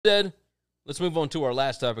Said, let's move on to our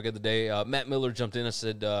last topic of the day. Matt Miller jumped in and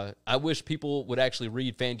said, I wish people would actually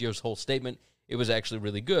read Fangio's whole statement. It was actually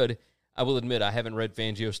really good. I will admit I haven't read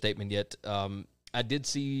Fangio's statement yet. I did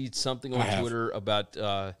see something on Twitter about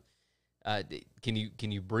can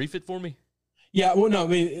you brief it for me? Yeah, well, no, I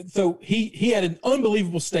mean, so he had an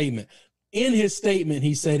unbelievable statement. In his statement,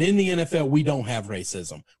 he said, in the NFL, we don't have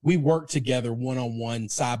racism. We work together one-on-one,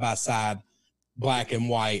 side-by-side, black and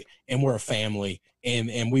white, and we're a family,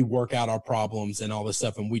 and we work out our problems and all this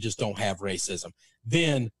stuff, and we just don't have racism.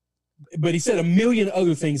 But he said a million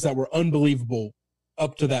other things that were unbelievable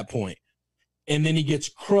up to that point. And then he gets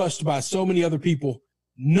crushed by so many other people,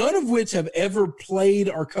 none of which have ever played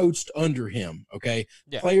or coached under him, okay?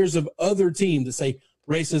 Yeah. Players of other teams that say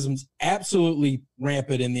racism's absolutely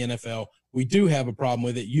rampant in the NFL. We do have a problem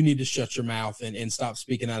with it. You need to shut your mouth and stop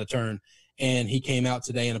speaking out of turn. And he came out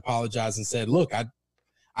today and apologized and said, look,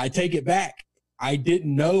 I take it back. I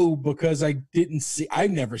didn't know because I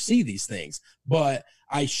never see these things, but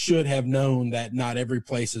I should have known that not every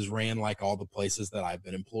place is ran like all the places that I've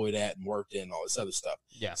been employed at and worked in, all this other stuff.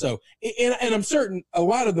 Yeah. So, and I'm certain a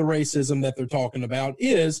lot of the racism that they're talking about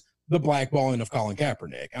is the blackballing of Colin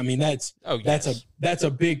Kaepernick. I mean, that's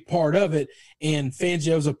a big part of it. And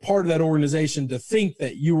Fangio's a part of that organization. To think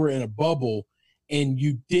that you were in a bubble and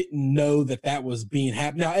you didn't know that was being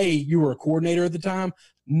happened. Now, A, you were a coordinator at the time.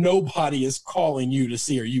 Nobody is calling you to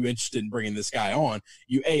see, are you interested in bringing this guy on?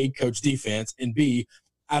 You, A, coach defense, and B,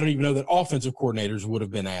 I don't even know that offensive coordinators would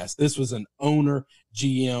have been asked. This was an owner,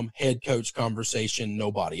 GM, head coach conversation,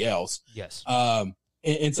 nobody else. Yes.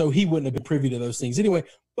 And so he wouldn't have been privy to those things anyway.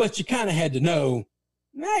 But you kind of had to know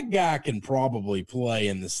that guy can probably play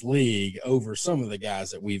in this league over some of the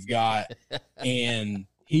guys that we've got, and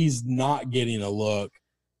he's not getting a look.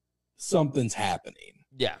 Something's happening.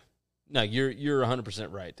 Yeah. No, you're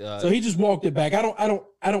 100% right. So he just walked it back. I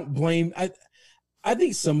don't blame. I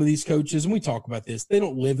think some of these coaches, and we talk about this, they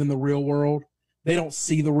don't live in the real world. They don't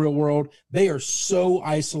see the real world. They are so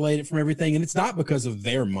isolated from everything, and it's not because of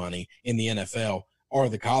their money in the NFL or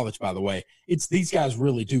the college, by the way. It's these guys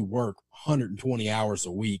really do work 120 hours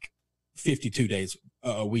a week, 52 days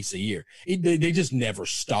weeks a year. They just never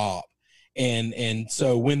stop. And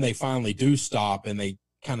so when they finally do stop and they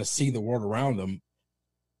kind of see the world around them,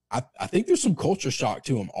 I think there's some culture shock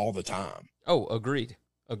to them all the time. Oh, agreed.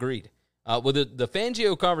 Well, the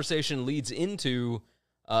Fangio conversation leads into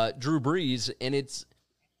Drew Brees, and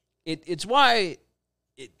it's why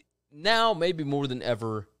now maybe more than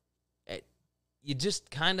ever, you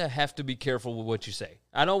just kind of have to be careful with what you say.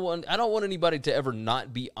 I don't want anybody to ever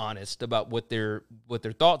not be honest about what their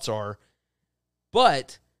thoughts are.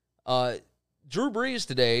 But Drew Brees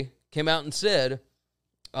today came out and said,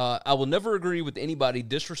 I will never agree with anybody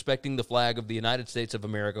disrespecting the flag of the United States of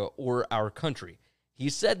America or our country. He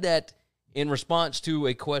said that in response to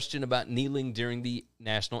a question about kneeling during the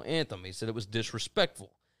national anthem. He said it was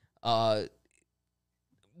disrespectful.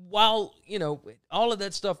 While, all of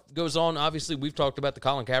that stuff goes on, obviously we've talked about the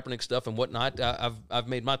Colin Kaepernick stuff and whatnot. I've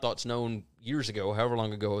made my thoughts known years ago, however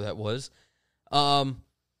long ago that was.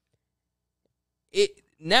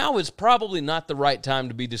 Now is probably not the right time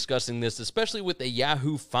to be discussing this, especially with a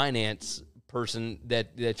Yahoo Finance person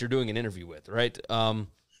that you're doing an interview with, right?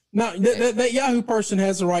 No, that Yahoo person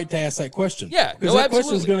has the right to ask that question. Yeah, because that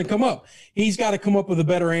question is going to come up. He's got to come up with a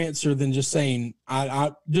better answer than just saying,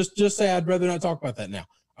 "I just say I'd rather not talk about that now."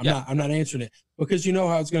 I'm not answering it, because you know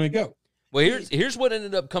how it's going to go. Well, here's what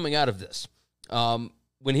ended up coming out of this.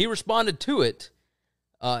 When he responded to it,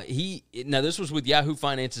 now this was with Yahoo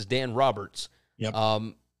Finance's Dan Roberts. Yep.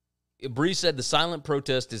 Brees said the silent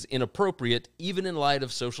protest is inappropriate, even in light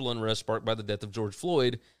of social unrest sparked by the death of George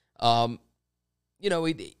Floyd. All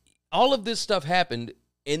of this stuff happened,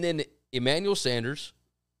 and then Emmanuel Sanders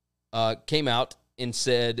came out and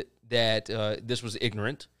said that this was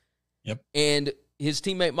ignorant. Yep. And his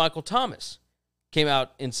teammate Michael Thomas came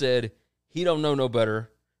out and said he don't know no better.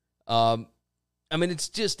 It's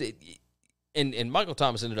just and Michael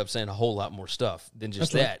Thomas ended up saying a whole lot more stuff than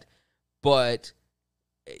just that. Right. But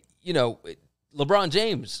LeBron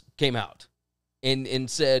James came out and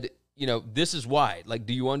said, this is why. Like,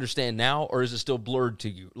 do you understand now, or is it still blurred to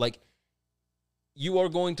you? Like, you are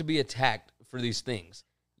going to be attacked for these things.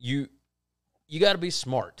 You got to be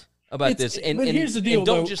smart about this. But here's the deal,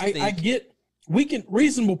 though. I get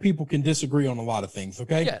reasonable people can disagree on a lot of things,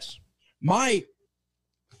 okay? Yes. My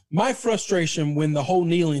frustration when the whole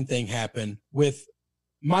kneeling thing happened with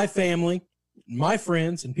my family, my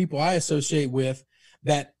friends, and people I associate with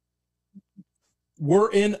that were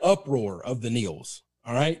in uproar of the kneels,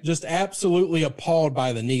 all right? Just absolutely appalled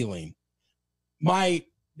by the kneeling.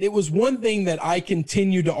 it was one thing that I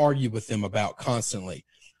continue to argue with them about constantly,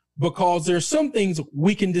 because there's some things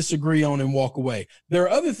we can disagree on and walk away. There are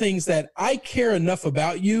other things that I care enough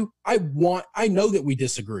about you. I know that we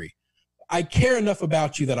disagree. I care enough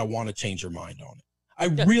about you that I want to change your mind on it. I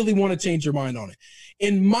really want to change your mind on it.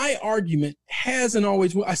 And my argument hasn't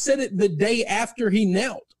always, I said it the day after he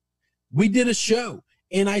knelt. We did a show,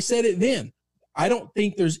 and I said it then. I don't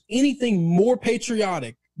think there's anything more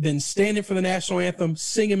patriotic than standing for the national anthem,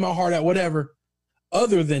 singing my heart out, whatever,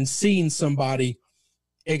 other than seeing somebody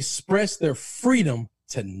express their freedom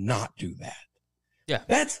to not do that. Yeah.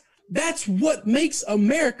 That's what makes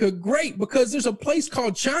America great, because there's a place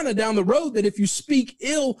called China down the road that if you speak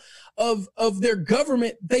ill of their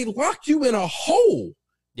government, they lock you in a hole.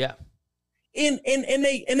 Yeah. And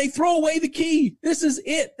they throw away the key. This is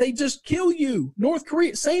it. They just kill you. North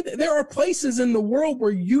Korea, say that there are places in the world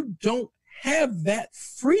where you don't have that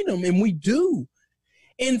freedom, and we do.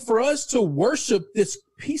 And for us to worship this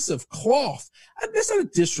piece of cloth, that's not a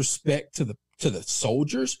disrespect to the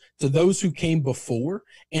soldiers, to those who came before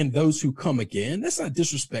and those who come again. That's not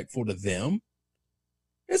disrespectful to them.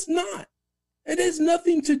 It's not. It has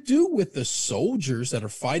nothing to do with the soldiers that are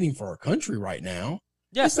fighting for our country right now.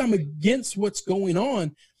 Yes, I'm against what's going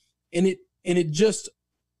on. And it just,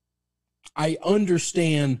 I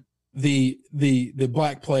understand the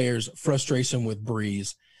black players' frustration with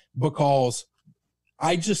Brees, because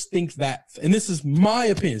I just think that, and this is my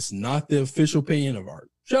opinion, it's not the official opinion of our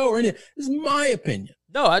show or anything. This is my opinion.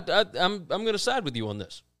 No, I'm going to side with you on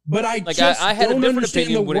this. But I had a different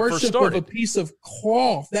opinion when it first started. Of a piece of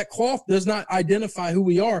cloth. That cloth does not identify who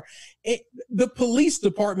we are. The police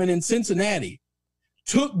department in Cincinnati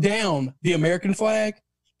took down the American flag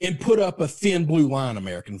and put up a thin blue line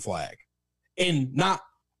American flag. And not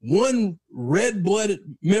one red-blooded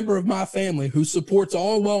member of my family who supports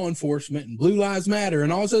all law enforcement and Blue Lives Matter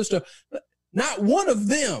and all this other stuff, not one of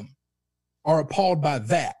them are appalled by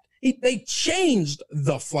that. They changed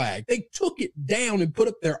the flag. They took it down and put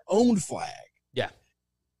up their own flag. Yeah.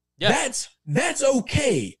 That's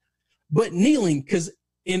okay. But kneeling, because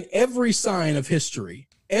in every sign of history,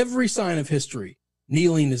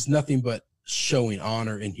 kneeling is nothing but showing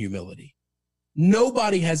honor and humility.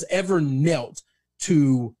 Nobody has ever knelt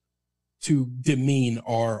to demean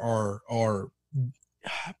or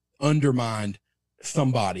undermined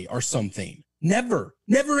somebody or something. Never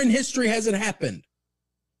in history has it happened.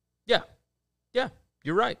 Yeah,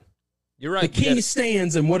 you're right. The king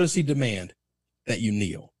stands, and what does he demand? That you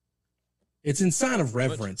kneel. It's in sign of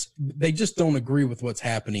reverence. They just don't agree with what's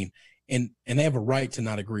happening, and they have a right to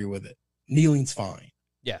not agree with it. Kneeling's fine.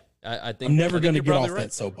 Yeah, I think I'm never going to get off right.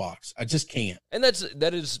 that soapbox. I just can't. And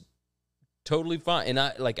that is totally fine. And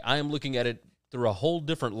I am looking at it through a whole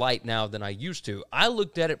different light now than I used to. I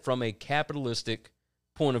looked at it from a capitalistic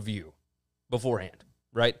point of view beforehand,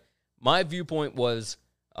 right? My viewpoint was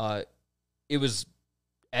it was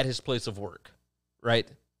at his place of work, right?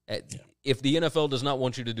 If the NFL does not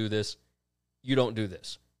want you to do this, you don't do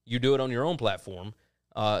this. You do it on your own platform.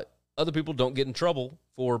 Other people don't get in trouble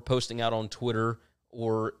for posting out on Twitter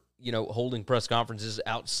or, holding press conferences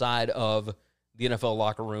outside of the NFL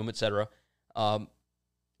locker room, et cetera.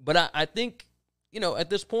 But I think, at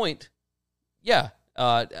this point,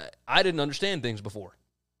 I didn't understand things before.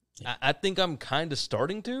 I think I'm kind of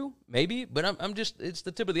starting to, maybe, but I'm just, it's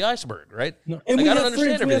the tip of the iceberg, right? No. And I don't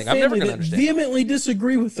understand everything. I'm never going to understand. Vehemently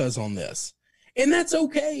disagree with us on this. And that's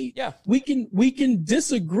okay. Yeah. We can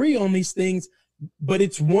disagree on these things, but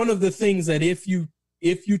it's one of the things that if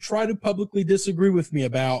you try to publicly disagree with me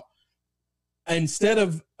about, instead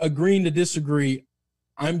of agreeing to disagree,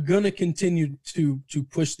 I'm going to continue to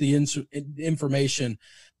push the information,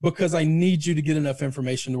 because I need you to get enough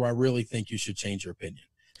information to where I really think you should change your opinion.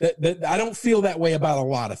 I don't feel that way about a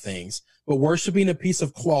lot of things, but worshiping a piece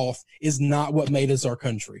of cloth is not what made us our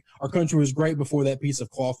country. Our country was great before that piece of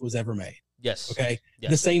cloth was ever made. Yes. Okay. Yes.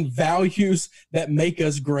 The same values that make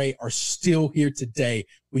us great are still here today.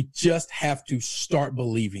 We just have to start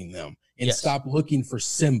believing them and stop looking for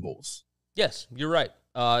symbols. Yes, you're right.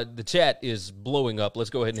 The chat is blowing up. Let's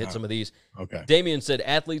go ahead and hit some of these. Okay. Damien said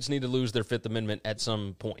athletes need to lose their Fifth Amendment at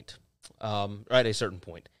some point, right? A certain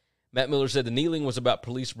point. Matt Miller said the kneeling was about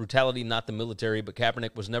police brutality, not the military, but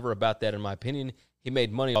Kaepernick was never about that, in my opinion. He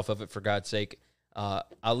made money off of it, for God's sake.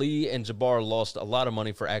 Ali and Jabbar lost a lot of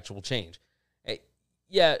money for actual change.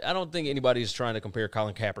 Yeah, I don't think anybody's trying to compare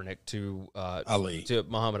Colin Kaepernick to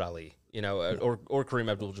Muhammad Ali, or Kareem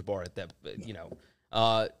Abdul-Jabbar at that,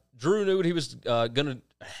 Drew knew what he was going to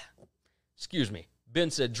 – excuse me. Ben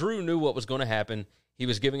said Drew knew what was going to happen. He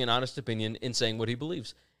was giving an honest opinion and saying what he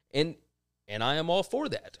believes. And I am all for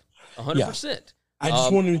that, 100%. I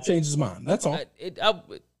just wanted him to change his mind. That's all.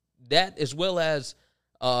 That as well as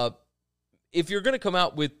if you're going to come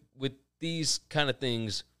out with these kind of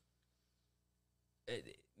things,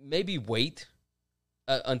 maybe wait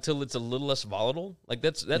until it's a little less volatile. Like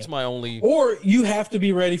that's my only. Or you have to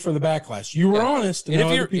be ready for the backlash. You were honest, and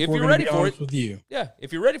if you're ready for it, with you,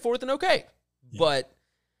 if you're ready for it, then okay. Yeah. But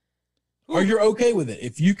or you're okay with it.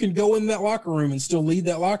 If you can go in that locker room and still lead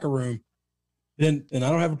that locker room, then I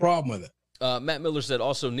don't have a problem with it. Matt Miller said,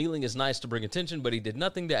 also, kneeling is nice to bring attention, but he did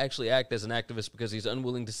nothing to actually act as an activist because he's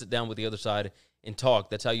unwilling to sit down with the other side and talk.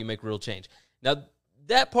 That's how you make real change. Now,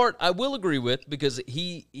 that part I will agree with because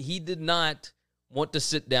he did not want to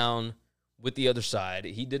sit down with the other side.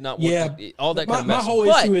 He did not want all that kind of mess. My whole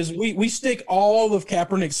issue is we stick all of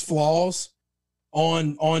Kaepernick's flaws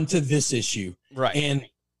onto this issue. Right. And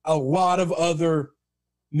a lot of other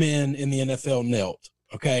men in the NFL knelt.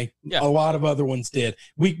 Okay. Yeah. A lot of other ones did.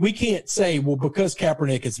 We can't say, well, because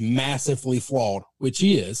Kaepernick is massively flawed, which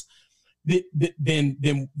he is, then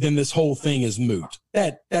this whole thing is moot.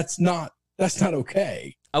 That's not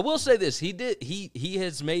okay. I will say this. He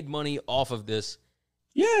has made money off of this.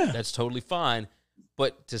 Yeah. That's totally fine.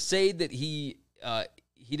 But to say that he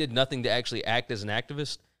did nothing to actually act as an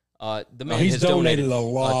activist, the man he's has donated a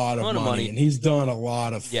lot of money, and he's done a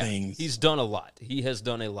lot of things. He's done a lot. He has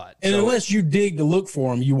done a lot. And unless you dig to look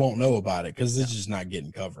for him, you won't know about it because it's just not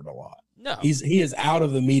getting covered a lot. No, he is out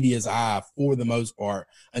of the media's eye for the most part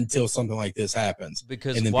until something like this happens.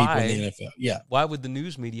 Because and then why? People in the NFL, why would the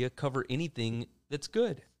news media cover anything that's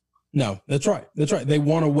good? No, that's right. That's right. They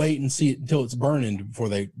want to wait and see it until it's burning before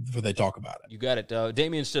they talk about it. You got it.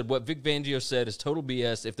 Damian said what Vic Fangio said is total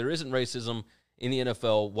BS. If there isn't racism in the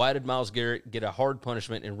NFL, why did Myles Garrett get a hard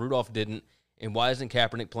punishment and Rudolph didn't? And why isn't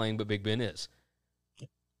Kaepernick playing but Big Ben is?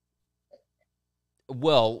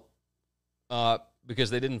 Well, because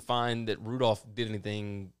they didn't find that Rudolph did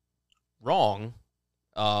anything wrong.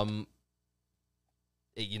 Like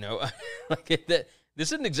that.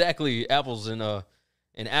 This isn't exactly apples and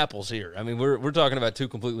apples here. I mean, we're talking about two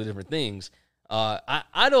completely different things.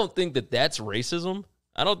 I don't think that's racism.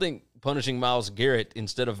 I don't think punishing Myles Garrett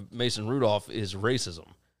instead of Mason Rudolph is racism.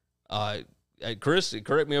 Chris,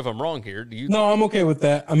 correct me if I'm wrong here. Do you? No, I'm okay with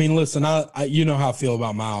that. I mean, listen, I you know how I feel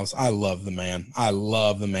about Myles. I love the man.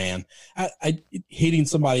 Hitting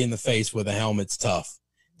somebody in the face with a helmet's tough.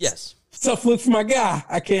 Yes. Tough look for my guy.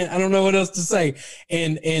 I don't know what else to say.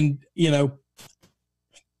 And you know,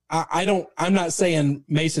 I'm not saying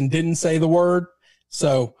Mason didn't say the word.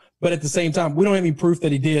 So, but at the same time, we don't have any proof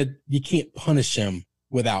that he did. You can't punish him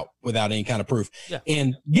without any kind of proof. Yeah.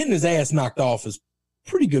 And getting his ass knocked off is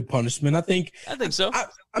pretty good punishment. I think so.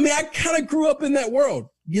 I mean, I kind of grew up in that world.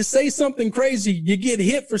 You say something crazy, you get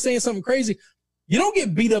hit for saying something crazy. You don't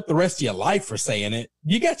get beat up the rest of your life for saying it.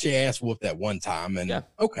 You got your ass whooped that one time, and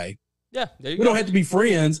okay. Yeah, there you go. We don't have to be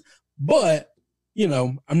friends, but you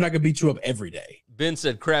know, I'm not gonna beat you up every day. Ben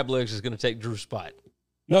said crab legs is gonna take Drew's spot.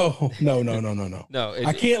 No. No,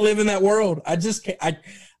 I can't live in that world. I just can't.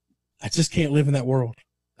 I just can't live in that world.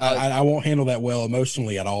 I won't handle that well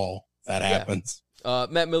emotionally at all. If that happens.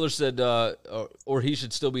 Matt Miller said, or he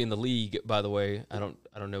should still be in the league. By the way, I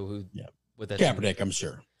don't know who. Yeah, with that. Kaepernick, I'm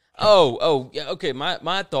sure. Oh, yeah. Okay,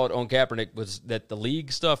 my thought on Kaepernick was that the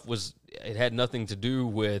league stuff it had nothing to do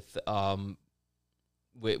with the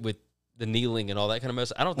kneeling and all that kind of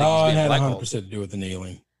mess. I don't think it had 100% to do with the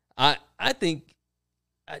kneeling. I think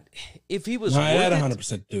if he was, it had 100%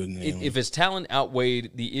 to do with the kneeling. If his talent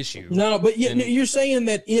outweighed the issue, no. But you're saying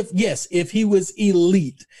that if he was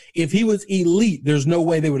elite, there's no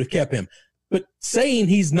way they would have kept him. But saying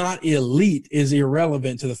he's not elite is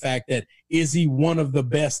irrelevant to the fact that is he one of the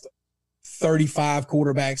best 35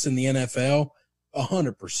 quarterbacks in the NFL?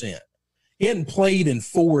 100%. He hadn't played in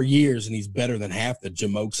 4 years, and he's better than half the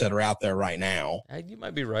jamokes that are out there right now. You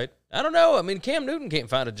might be right. I don't know. I mean, Cam Newton can't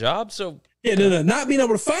find a job, so no. Not being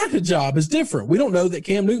able to find a job is different. We don't know that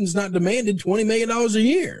Cam Newton's not demanded $20 million a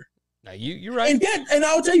year. Now you're right. And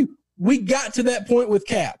I'll tell you, we got to that point with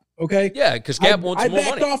Cap. Okay. Yeah, because Cap wants more money.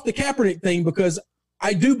 I backed off the Kaepernick thing because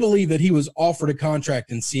I do believe that he was offered a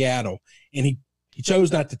contract in Seattle and he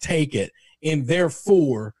chose not to take it. And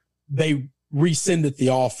therefore they rescinded the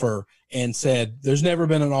offer and said, there's never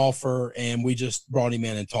been an offer. And we just brought him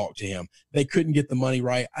in and talked to him. They couldn't get the money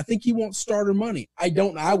right. I think he wants starter money. I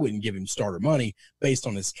wouldn't give him starter money based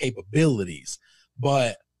on his capabilities,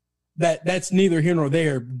 but that's neither here nor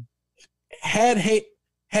there. Had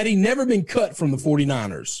he never been cut from the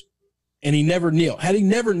 49ers, and he never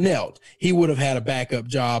knelt, he would have had a backup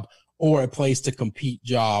job or a place to compete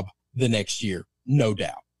job the next year. No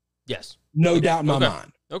doubt. Yes. No doubt in my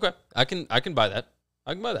mind. Okay. I can buy that.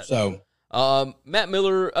 So Matt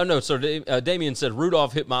Miller. Oh no, sorry. Damian said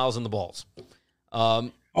Rudolph hit Miles in the balls.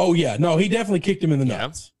 Oh yeah, no, he definitely kicked him in the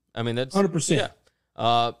nuts. I mean, that's 100%.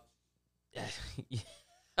 Yeah.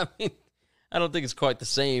 I mean, I don't think it's quite the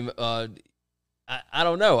same. I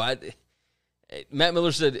don't know. Matt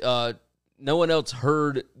Miller said no one else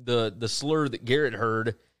heard the slur that Garrett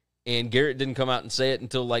heard, and Garrett didn't come out and say it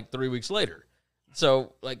until like 3 weeks later.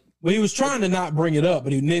 So, like, well, he was trying to not bring it up,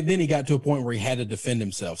 but then he got to a point where he had to defend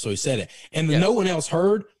himself, so he said it. And no one else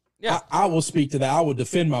heard. Yeah, I will speak to that. I will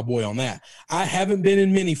defend my boy on that. I haven't been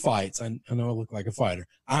in many fights. I know I look like a fighter.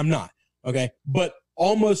 I'm not. Okay, but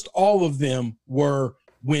almost all of them were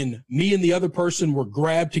when me and the other person were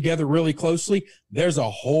grabbed together really closely. There's a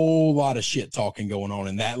whole lot of shit talking going on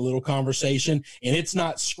in that little conversation, and it's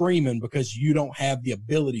not screaming because you don't have the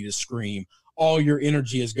ability to scream. All your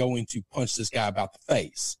energy is going to punch this guy about the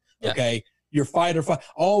face. Okay, your fight or flight,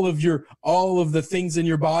 all of the things in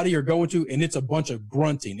your body are going to, and it's a bunch of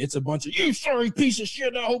grunting. It's a bunch of, you sorry piece of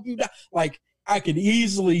shit, I hope you die. Like, I could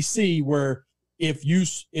easily see where if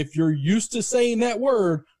you're used to saying that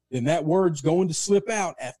word, then that word's going to slip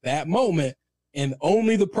out at that moment, and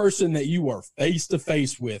only the person that you are face to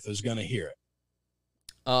face with is going to hear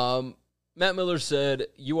it. Matt Miller said,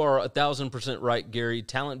 "You are 1,000% right, Gary.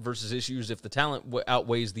 Talent versus issues. If the talent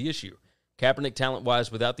outweighs the issue, Kaepernick,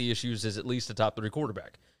 talent-wise, without the issues, is at least a top 3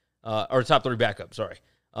 quarterback, or top 3 backup. Sorry."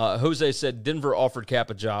 Jose said Denver offered Cap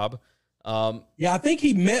a job. Yeah, I think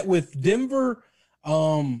he met with Denver,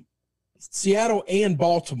 Seattle, and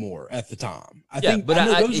Baltimore at the time. I know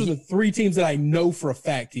those are the 3 teams that I know for a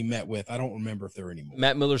fact he met with. I don't remember if there are any more.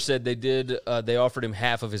 Matt Miller said they did. They offered him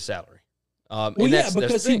half of his salary.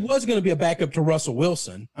 Because he was going to be a backup to Russell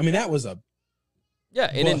Wilson. I mean, that was a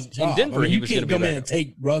and in Denver, he was going to be come in and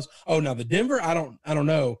take Russ. Oh, now the Denver, I don't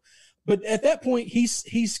know, but at that point,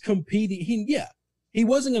 he's competing. He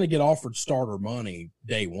wasn't going to get offered starter money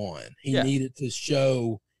day one. He needed to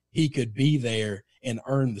show he could be there and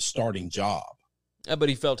earn the starting job. But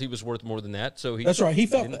he felt he was worth more than that. So that's right. He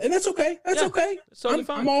felt, and that's okay. That's okay. Totally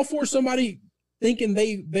I'm all for somebody thinking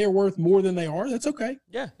they're worth more than they are. That's okay.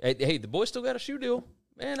 Yeah. Hey, the boy still got a shoe deal,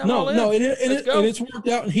 man. No, and it's worked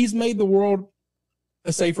out, and he's made the world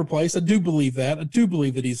a safer place. I do believe that. I do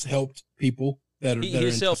believe that he's helped people that are.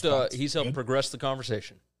 He's helped progress the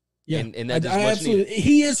conversation. Yeah, and that is absolutely. Needed.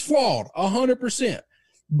 He is flawed, 100%,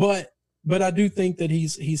 but I do think that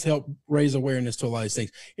he's helped raise awareness to a lot of these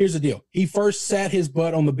things. Here's the deal: he first sat his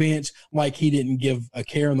butt on the bench like he didn't give a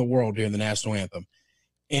care in the world during the national anthem,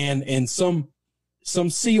 and some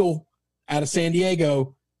SEAL out of San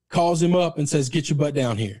Diego calls him up and says, "Get your butt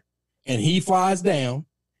down here," and he flies down.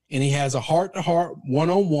 And he has a heart-to-heart,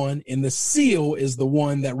 one-on-one, and the SEAL is the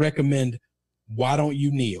one that recommend, why don't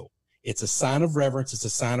you kneel? It's a sign of reverence. It's a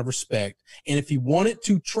sign of respect. And if he wanted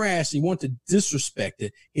to trash, he wanted to disrespect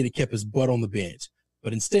it, he'd have kept his butt on the bench.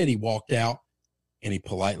 But instead, he walked out, and he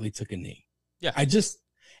politely took a knee. Yeah.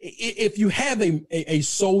 If you have a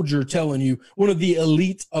soldier telling you, one of the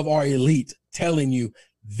elite of our elite telling you,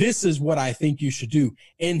 this is what I think you should do,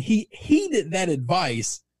 and he heeded that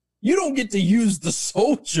advice, you don't get to use the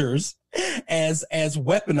soldiers as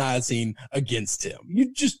weaponizing against him.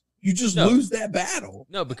 You just lose that battle.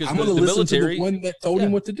 No, because I'm going to listen to the one that told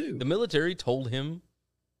him what to do. The military told him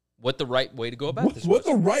what the right way to go about this. What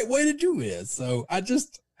the right way to do is. So I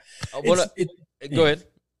just go ahead.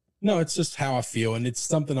 No, it's just how I feel, and it's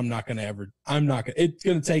something I'm not going to. It's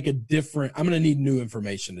going to take I'm going to need new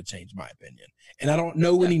information to change my opinion, and I don't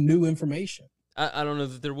know any new information. I don't know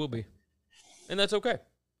that there will be, and that's okay.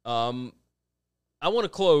 I want to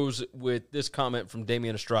close with this comment from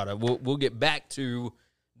Damian Estrada. We'll get back to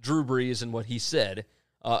Drew Brees and what he said.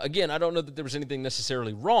 Again, I don't know that there was anything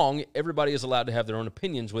necessarily wrong. Everybody is allowed to have their own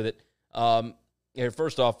opinions with it.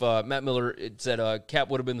 First off, Matt Miller said Cap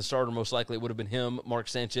would have been the starter. Most likely it would have been him, Mark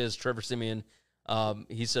Sanchez, Trevor Siemian.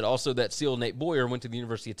 He said also that SEAL Nate Boyer went to the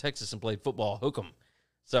University of Texas and played football. Hook 'em.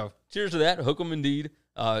 So cheers to that. Hook 'em indeed.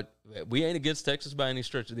 We ain't against Texas by any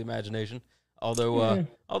stretch of the imagination. Although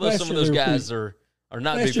some of those guys are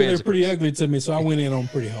not big fans. They're pretty ugly to me, so I went in on them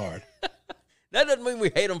pretty hard. That doesn't mean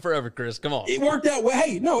we hate them forever, Chris. Come on. It worked out well.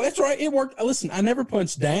 Hey, no, that's right. It worked. Listen, I never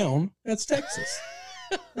punched down. That's Texas.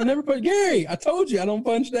 I never Gary, I told you I don't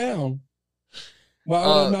punch down. Why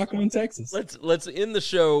would I knock on Texas? Let's end the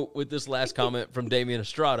show with this last comment from Damian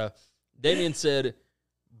Estrada. Damian said,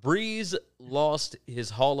 Brees lost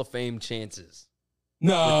his Hall of Fame chances.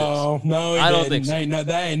 No, I don't think so.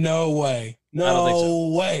 That ain't no way. No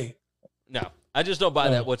way. No, I just don't buy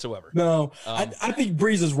that whatsoever. No, I think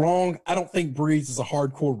Brees is wrong. I don't think Brees is a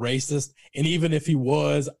hardcore racist. And even if he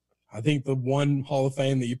was, I think the one Hall of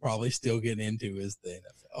Fame that you probably still get into is the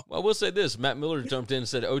NFL. Well, we'll say this. Matt Miller jumped in and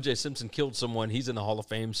said O.J. Simpson killed someone. He's in the Hall of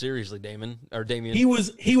Fame. Seriously, Damian. He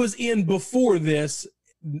was in before this.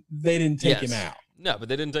 They didn't take him out. No, but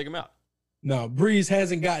they didn't take him out. No, Brees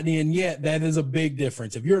hasn't gotten in yet. That is a big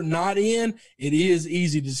difference. If you're not in, it is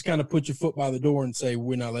easy to just kind of put your foot by the door and say,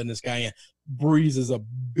 we're not letting this guy in. Brees is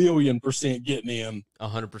 1,000,000,000% getting in.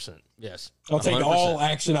 100%. Yes. I'll take 100%. all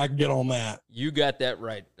action I can get on that. You got that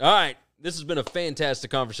right. All right. This has been a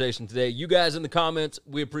fantastic conversation today. You guys in the comments,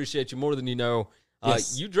 we appreciate you more than you know.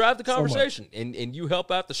 Yes, you drive the conversation, and you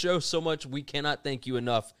help out the show so much. We cannot thank you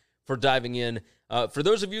enough for diving in. For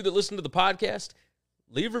those of you that listen to the podcast,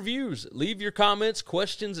 leave reviews. Leave your comments,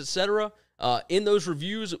 questions, etc. In those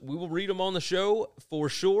reviews, we will read them on the show for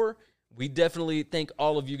sure. We definitely thank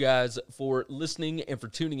all of you guys for listening and for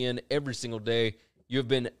tuning in every single day. You have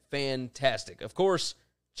been fantastic. Of course,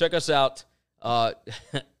 check us out.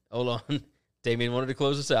 Hold on. Damian wanted to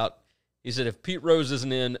close us out. He said, if Pete Rose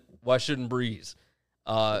isn't in, why shouldn't Brees?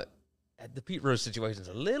 The Pete Rose situation is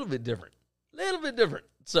a little bit different.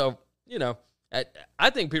 So, I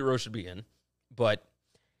think Pete Rose should be in, but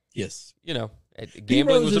yes, Pete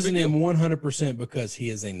Rose isn't in 100% because he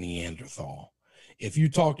is a Neanderthal. If you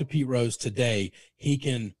talk to Pete Rose today, he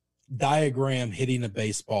can diagram hitting a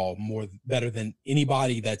baseball better than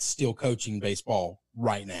anybody that's still coaching baseball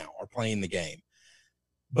right now or playing the game.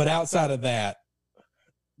 But outside of that,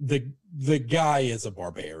 the guy is a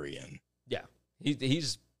barbarian. Yeah,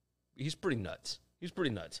 he's pretty nuts. And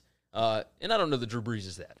I don't know that Drew Brees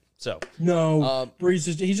is that. So no, Brees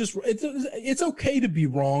is it's okay to be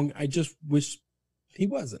wrong. I just wish he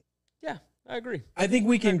wasn't. Yeah, I agree. I think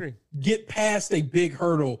we can get past a big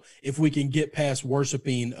hurdle if we can get past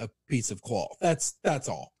worshiping a piece of cloth. That's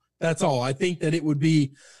all. That's all. I think that it would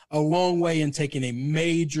be a long way in taking a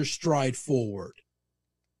major stride forward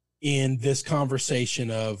in this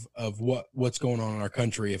conversation of what's going on in our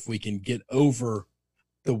country if we can get over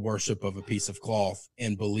the worship of a piece of cloth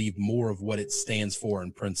and believe more of what it stands for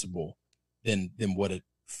in principle than what it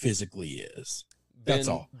physically is. That's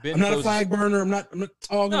all. I'm not a flag burner. I'm not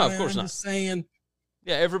talking. No, of course I'm not. just saying.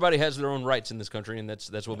 Yeah, everybody has their own rights in this country, and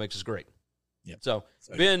that's what makes us great. Yep. So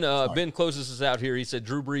Ben closes us out here. He said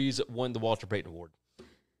Drew Brees won the Walter Payton Award.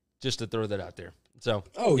 Just to throw that out there. So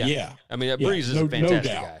yeah. I mean, Brees is a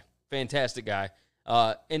fantastic guy. Fantastic guy.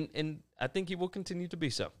 And I think he will continue to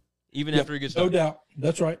be so, even after he gets done. No doubt.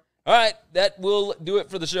 That's right. All right, that will do it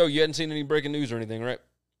for the show. You hadn't seen any breaking news or anything, right?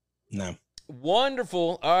 No.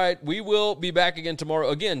 Wonderful. All right, we will be back again tomorrow.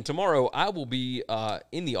 Again, tomorrow I will be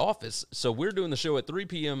in the office, so we're doing the show at 3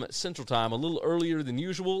 p.m. Central Time, a little earlier than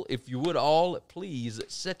usual. If you would all, please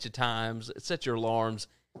set your times, set your alarms,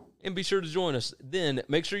 and be sure to join us. Then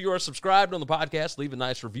make sure you are subscribed on the podcast. Leave a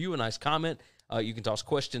nice review, a nice comment. You can toss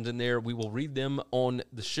questions in there. We will read them on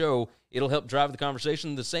the show. It'll help drive the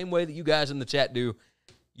conversation the same way that you guys in the chat do.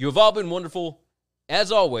 You have all been wonderful,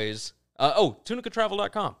 as always.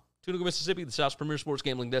 TunicaTravel.com. Tunica, Mississippi, the South's premier sports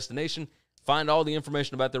gambling destination. Find all the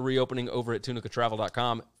information about their reopening over at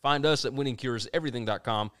TunicaTravel.com. Find us at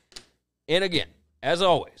WinningCuresEverything.com. And again, as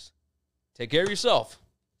always, take care of yourself.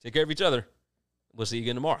 Take care of each other. We'll see you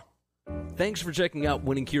again tomorrow. Thanks for checking out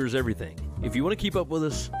Winning Cures Everything. If you want to keep up with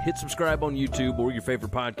us, hit subscribe on YouTube or your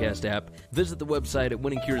favorite podcast app. Visit the website at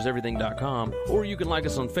winningcureseverything.com, or you can like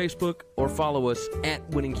us on Facebook or follow us at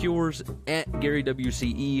Winning Cures, at Gary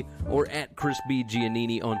WCE, or at Chris B.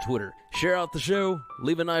 Giannini on Twitter. Share out the show,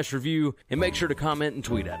 leave a nice review, and make sure to comment and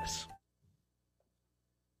tweet at us.